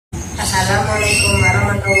Assalamualaikum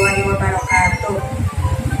warahmatullahi wabarakatuh.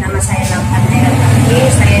 Nama saya Nabhan,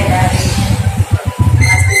 saya dari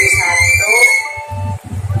kelas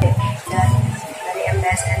 1 dan dari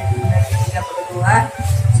MTSN 32.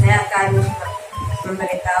 Saya akan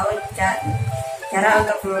memberitahu cara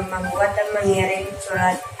untuk membuat dan mengirim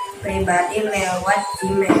surat pribadi lewat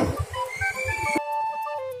Gmail.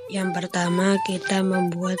 Yang pertama, kita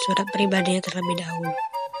membuat surat pribadinya terlebih dahulu.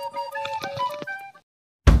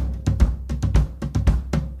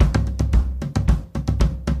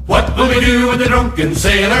 What will we do with the drunken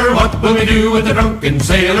sailor? What will we do with the drunken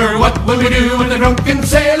sailor? What will we do with the drunken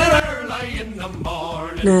sailor early in the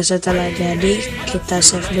morning? Nah, setelah jadi, kita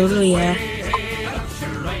save dulu ya.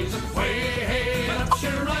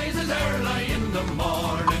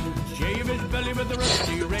 Shave his belly with the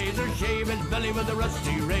rusty razor, shave his belly with the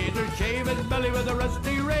rusty razor, shave his belly with the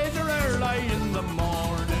rusty razor early in the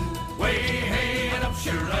morning. Way hey and up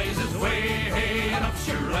she rises, way hey and up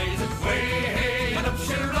she rises, way hey and up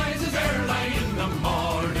she rises early in the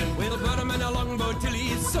morning. We'll put him in a longboat till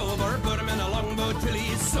he's sober, put him in a longboat till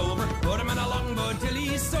he's sober, put him in a longboat till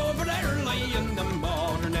he's sober early in the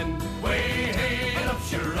morning. Way hey and up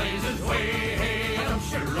she rises, way hey and up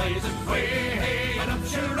she rises, way hey and up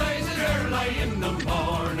she rises early in the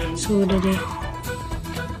morning. Sudah deh.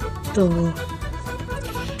 Tuh.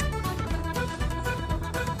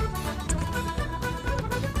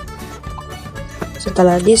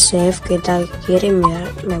 Setelah di save, kita kirim ya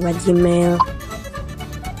lewat Gmail.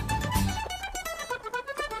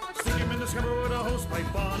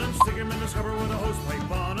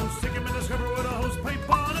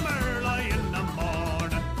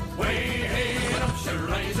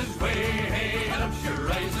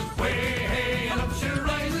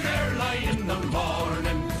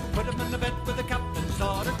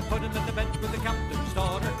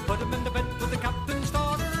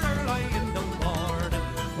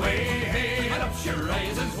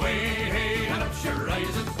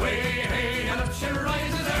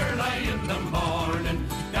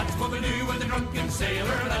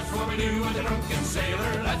 Sailor, that's what we do with the drunken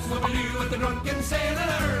sailor. That's what we do with the drunken sailor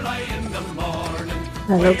early in the morning.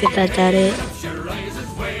 Lalu kita cari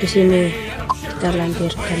di sini, kita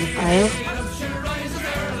lampirkan file,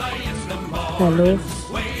 lalu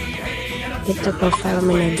kita ke file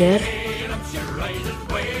manager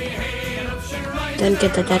dan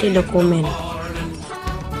kita cari dokumen.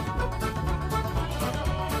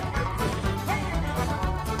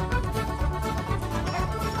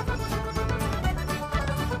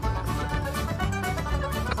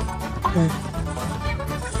 Nah,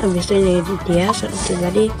 habis itu ini dia seperti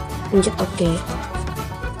tadi, pencet OK.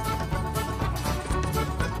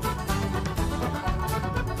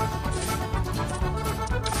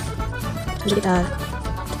 Terus kita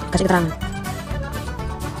kasih keterangan.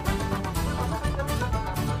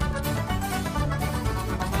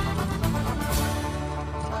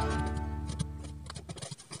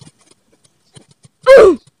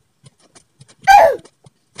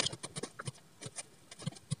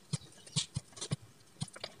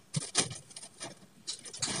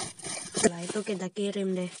 Setelah itu kita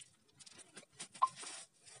kirim deh.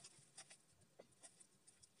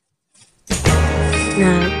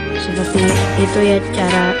 Nah, seperti itu ya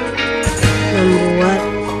cara membuat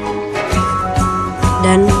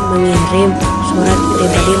dan mengirim surat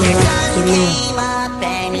pribadi lewat Gmail.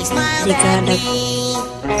 Jika ada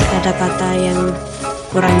kata-kata yang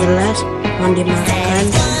kurang jelas, mohon dimaafkan.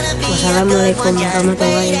 Wassalamualaikum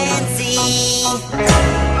warahmatullahi wabarakatuh.